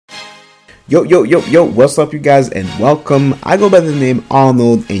Yo, what's up, you guys, and welcome. I go by the name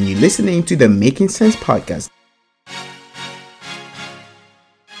Arnold, and you're listening to the Making Sense podcast.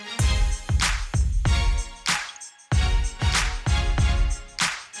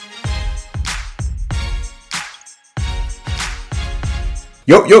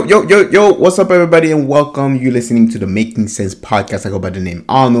 Yo, what's up, everybody, and welcome. You're listening to the Making Sense podcast. I go by the name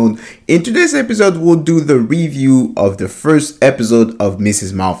Arnold. In today's episode, we'll do the review of the first episode of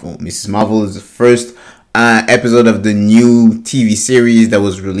Mrs. Marvel. Mrs. Marvel is the first episode of the new TV series that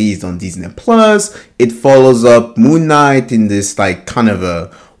was released on Disney Plus. It follows up Moon Knight in this kind of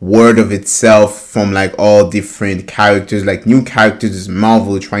a word of itself from all different characters, new characters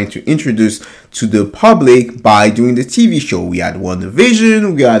Marvel trying to introduce to the public by doing the TV show. We had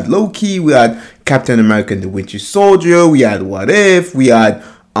WandaVision, we had Loki, we had Captain America and the Winter Soldier, we had What If, we had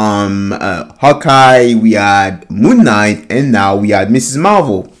Hawkeye, we had Moon Knight, and now we had Mrs.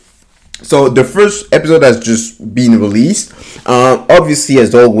 Marvel. So the first episode has just been released. Obviously,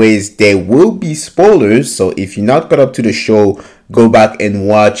 as always, there will be spoilers. So if you're not caught up to the show, go back and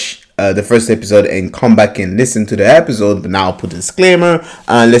watch the first episode and come back and listen to the episode. But now I'll put a disclaimer.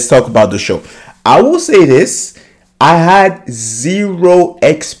 Let's talk about the show. I will say this. I had zero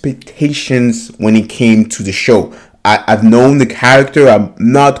expectations when it came to the show. I've known the character. I'm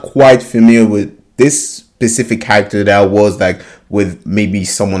not quite familiar with this specific character that I was with maybe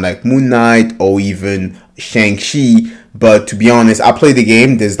someone like Moon Knight or even Shang-Chi. But to be honest, I played the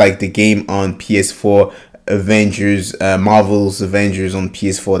game. There's the game on PS4, Avengers, Marvel's Avengers on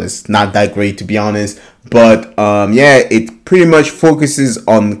PS4. That's not that great, to be honest. But it pretty much focuses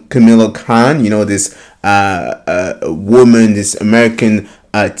on Kamala Khan, this woman, this American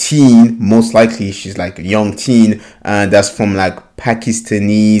teen. Most likely she's a young teen that's from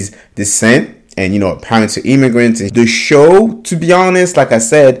Pakistanese descent. And, her parents are immigrants. The show, to be honest, like I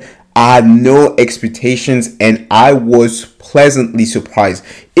said, I had no expectations and I was pleasantly surprised.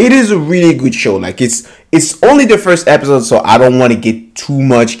 It is a really good show. It's only the first episode, so I don't want to get too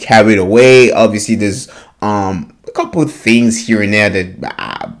much carried away. Obviously, there's a couple of things here and there that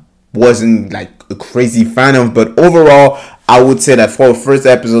I wasn't a crazy fan of. But overall, I would say that for the first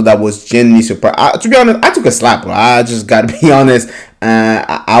episode, I was genuinely surprised. To be honest, I took a slap, bro. I just gotta be honest.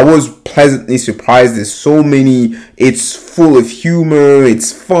 I was pleasantly surprised. There's so many. It's full of humor.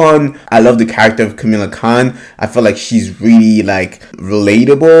 It's fun. I love the character of Kamala Khan. I feel like she's really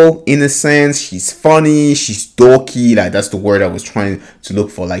relatable in a sense. She's funny. She's dorky. That's the word I was trying to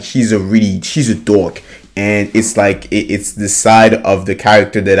look for. She's a dork. And it's it's the side of the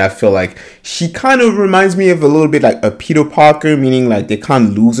character that I feel she kind of reminds me of a little bit a Peter Parker, meaning they're kind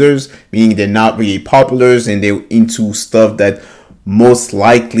of losers, meaning they're not really populars and they're into stuff that most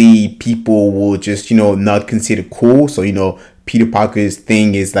likely people will just, not consider cool. So, Peter Parker's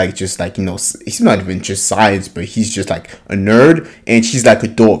thing is he's not even just science, but he's just a nerd, and she's a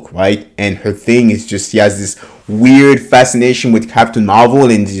dork, right? And her thing is just, she has this weird fascination with Captain Marvel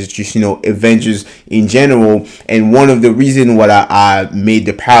and just Avengers in general. And one of the reasons why I made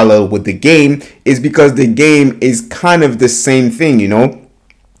the parallel with the game is because the game is kind of the same thing,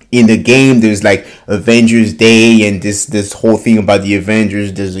 In the game, there's Avengers Day and this whole thing about the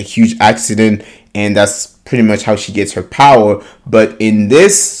Avengers. There's a huge accident, and that's pretty much how she gets her power. But in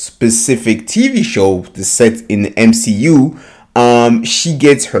this specific TV show, the set in the MCU, she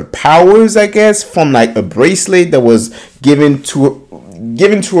gets her powers, I guess, from a bracelet that was given to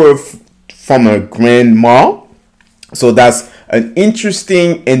her from her grandma. So that's an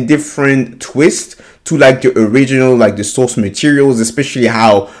interesting and different twist to the original, the source materials, especially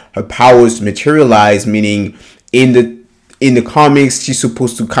how her powers materialize, meaning in the comics, she's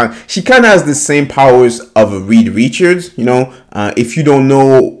supposed to she kind of has the same powers of a Reed Richards, if you don't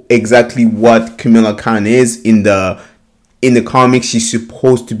know exactly what Kamala Khan is in the comics, she's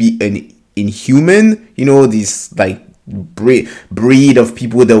supposed to be an inhuman, these breed of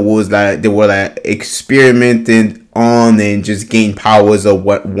people that was they were experimented on and just gain powers or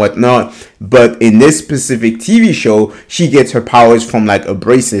whatnot. But in this specific TV show, she gets her powers from a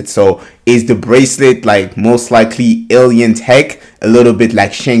bracelet. So is the bracelet most likely alien tech, a little bit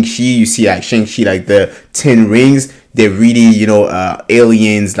like Shang-Chi? You see Shang-Chi, the 10 rings, they're really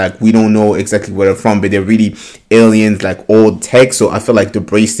aliens. We don't know exactly where they're from, but they're really aliens, old tech. So I feel the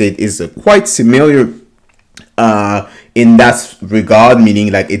bracelet is quite similar in that regard, meaning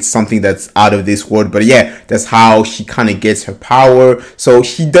it's something that's out of this world. But yeah, that's how she kind of gets her power. So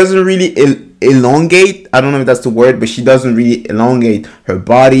she doesn't really elongate, I don't know if that's the word, but she doesn't really elongate her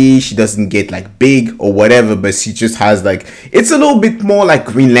body. She doesn't get big or whatever, but she just has it's a little bit more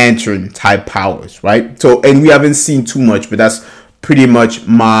Green Lantern type powers, right? So, and we haven't seen too much, but that's pretty much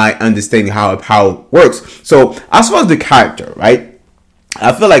my understanding how it works. So as far as the character, right,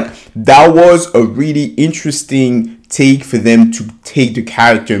 I feel like that was a really interesting take for them to take the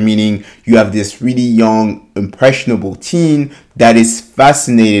character, meaning you have this really young, impressionable teen that is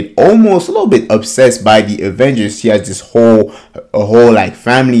fascinated, almost a little bit obsessed by the Avengers. She has this whole like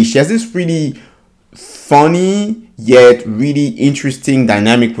family. She has this really funny yet really interesting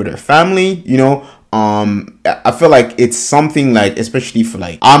dynamic with her family, I feel like it's something like, especially for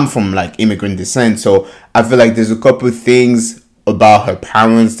like, I'm from like immigrant descent, so I feel like there's a couple of things about her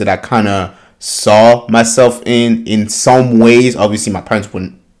parents that I kind of saw myself in some ways. Obviously my parents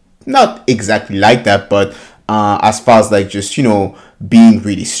wouldn't, not exactly like that, but as far as like just being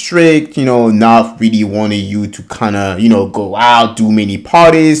really strict, not really wanting you to kind of go out, do many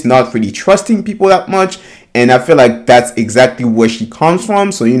parties, not really trusting people that much. And I feel like that's exactly where she comes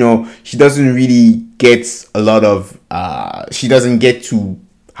from. So she doesn't really get a lot of she doesn't get to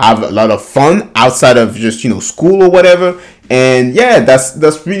have a lot of fun outside of just school or whatever. And yeah,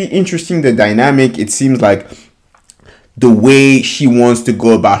 that's really interesting, the dynamic. It seems like the way she wants to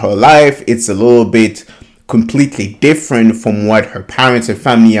go about her life, it's a little bit completely different from what her parents and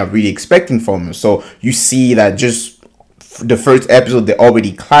family are really expecting from her. So you see that just the first episode, they're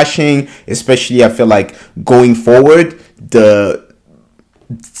already clashing. Especially I feel like going forward, the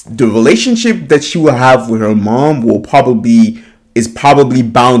relationship that she will have with her mom is probably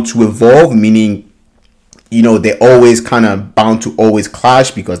bound to evolve, meaning they're always kind of bound to always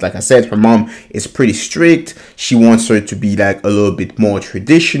clash, because like I said, her mom is pretty strict. She wants her to be like a little bit more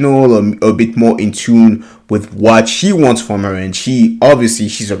traditional, or a bit more in tune with what she wants from her. And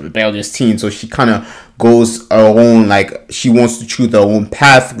she's a rebellious teen, so she kind of goes her own, like she wants to choose her own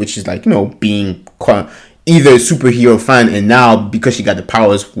path, which is like being either a superhero fan, and now because she got the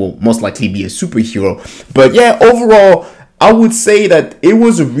powers will most likely be a superhero. But yeah, overall I would say that it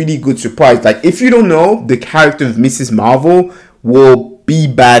was a really good surprise. Like, if you don't know, the character of Mrs. Marvel will be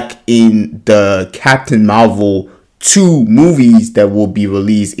back in the Captain Marvel 2 movies that will be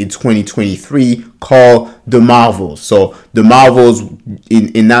released in 2023 called The Marvels. So the Marvels,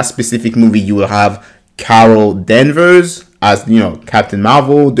 in that specific movie, you will have Carol Danvers as Captain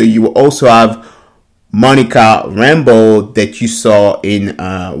Marvel. You will also have Monica Rambeau that you saw in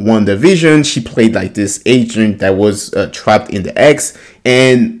WandaVision. She played like this agent that was trapped in the X.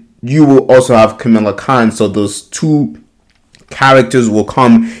 And you will also have Kamala Khan. So those two characters will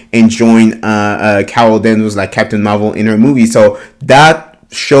come and join Carol Danvers, like Captain Marvel, in her movie. So that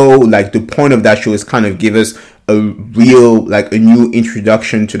show, like the point of that show is kind of give us a real, like a new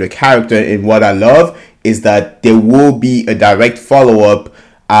introduction to the character. And what I love is that there will be a direct follow-up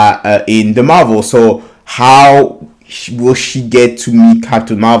in the Marvel. So how will she get to meet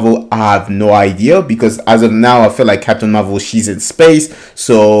Captain Marvel? I have no idea, because as of now I feel like Captain Marvel, she's in space.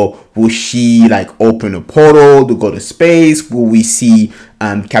 So will she like open a portal to go to space? Will we see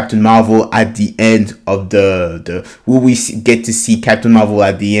Captain Marvel at the end of will we get to see Captain Marvel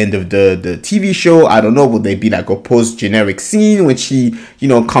at the end of the TV show? I don't know. Will there be like a post generic scene when she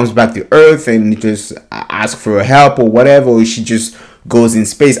comes back to Earth and just ask for her help or whatever, or she just goes in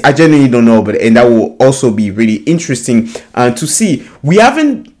space? I genuinely don't know, and that will also be really interesting to see. We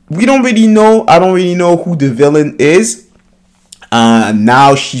don't really know. I don't really know who the villain is.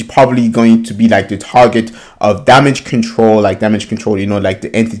 Now she's probably going to be like the target of Damage Control, like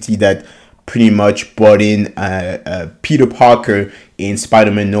the entity that pretty much brought in Peter Parker in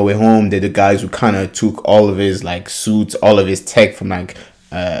Spider-Man No Way Home. They're the guys who kind of took all of his like suits, all of his tech from like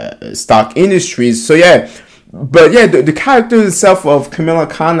Stark Industries. So yeah. But yeah, the character itself of Kamala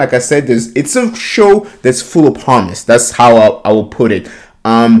Khan, like I said, it's a show that's full of promise. That's how I will put it.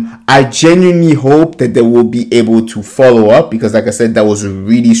 I genuinely hope that they will be able to follow up, because like I said, that was a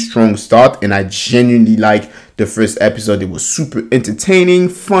really strong start, and I genuinely like the first episode. It was super entertaining,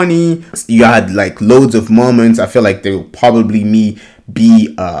 funny. You had like loads of moments. I feel like there will probably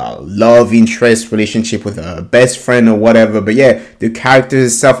be a love interest relationship with a best friend or whatever. But yeah, the character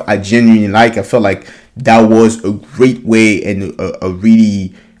itself I genuinely like. I feel like that was a great way and a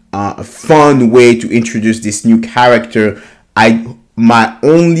really fun way to introduce this new character. My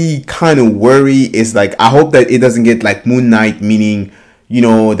only kind of worry is like, I hope that it doesn't get like Moon Knight, meaning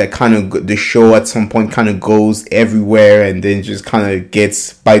that kind of the show at some point kind of goes everywhere and then just kind of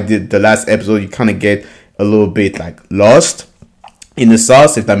gets, by the last episode you kind of get a little bit like lost in the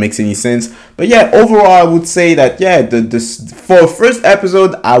sauce, if that makes any sense. But yeah, overall I would say that for first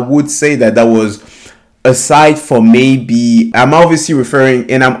episode, I would say that was, aside from maybe, I'm obviously referring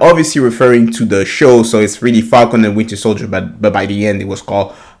to the show, so it's really Falcon and Winter Soldier, but by the end it was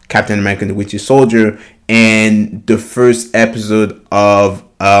called Captain America and the Winter Soldier. and the first episode of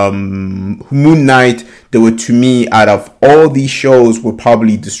Moon Knight, they were, to me, out of all these shows, were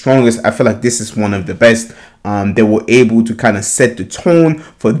probably the strongest. I feel like this is one of the best. They were able to kind of set the tone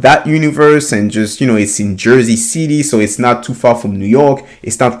for that universe, and just, it's in Jersey City, so it's not too far from New York.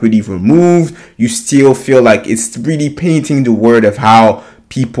 It's not really removed. You still feel like it's really painting the word of how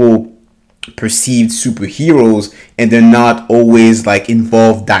people perceived superheroes, and they're not always like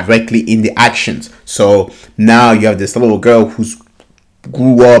involved directly in the actions. So now you have this little girl who's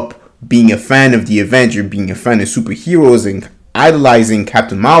grew up being a fan of the Avenger, being a fan of superheroes, and idolizing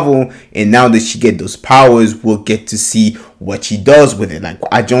Captain Marvel, and now that she get those powers, we'll get to see what she does with it. Like,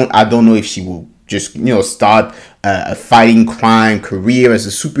 I don't know if she will just start a fighting crime career as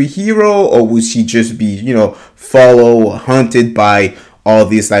a superhero, or will she just be followed or hunted by all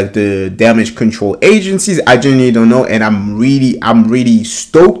these like the damage control agencies. I genuinely don't know, and I'm really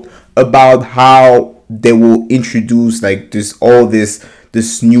stoked about how they will introduce like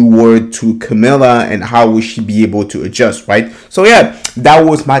this new word to Camilla, and how will she be able to adjust, right? So yeah, that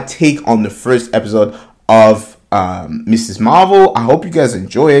was my take on the first episode of Mrs. Marvel. I hope you guys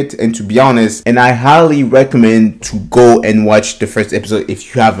enjoy it, and to be honest, and I highly recommend to go and watch the first episode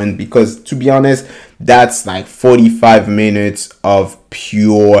if you haven't, because to be honest, that's like 45 minutes of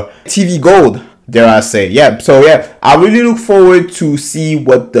pure TV gold, dare I say. Yeah, so yeah, I really look forward to see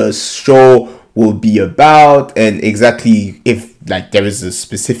what the show will be about, and exactly if like there is a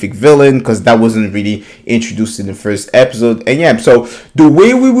specific villain, because that wasn't really introduced in the first episode. And yeah, so the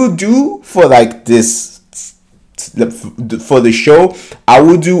way we will do for like this for the show, I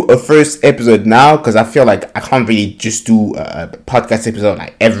will do a first episode now, because I feel like I can't really just do a podcast episode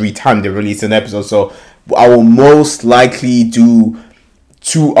like every time they release an episode. So I will most likely do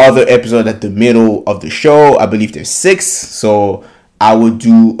 2 other episodes at the middle of the show. I believe there's 6, so I will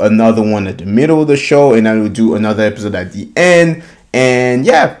do another one at the middle of the show, and I will do another episode at the end. And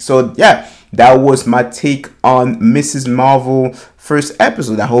yeah, so yeah, that was my take on Mrs. Marvel first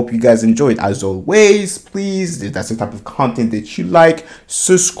episode. I hope you guys enjoyed. As always, please, if that's the type of content that you like,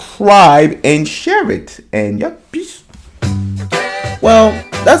 subscribe and share it. And yeah, peace. Well,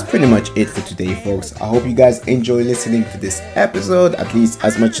 that's pretty much it for today, folks. I hope you guys enjoy listening to this episode, at least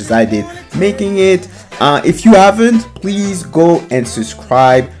as much as I did making it. If you haven't, please go and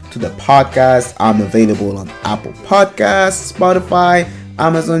subscribe to the podcast. I'm available on Apple Podcasts, Spotify,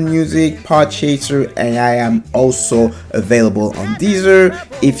 Amazon Music, Podchaser, and I am also available on Deezer.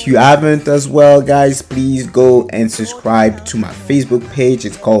 If you haven't as well, guys, please go and subscribe to my Facebook page.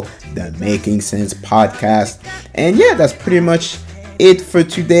 It's called The Making Sense Podcast. And yeah, that's pretty much it for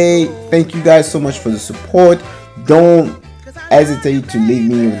today. Thank you guys so much for the support. Don't hesitate to leave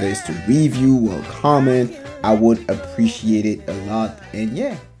me, whether it's to review or comment. I would appreciate it a lot. And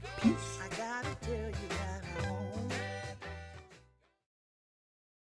yeah, peace.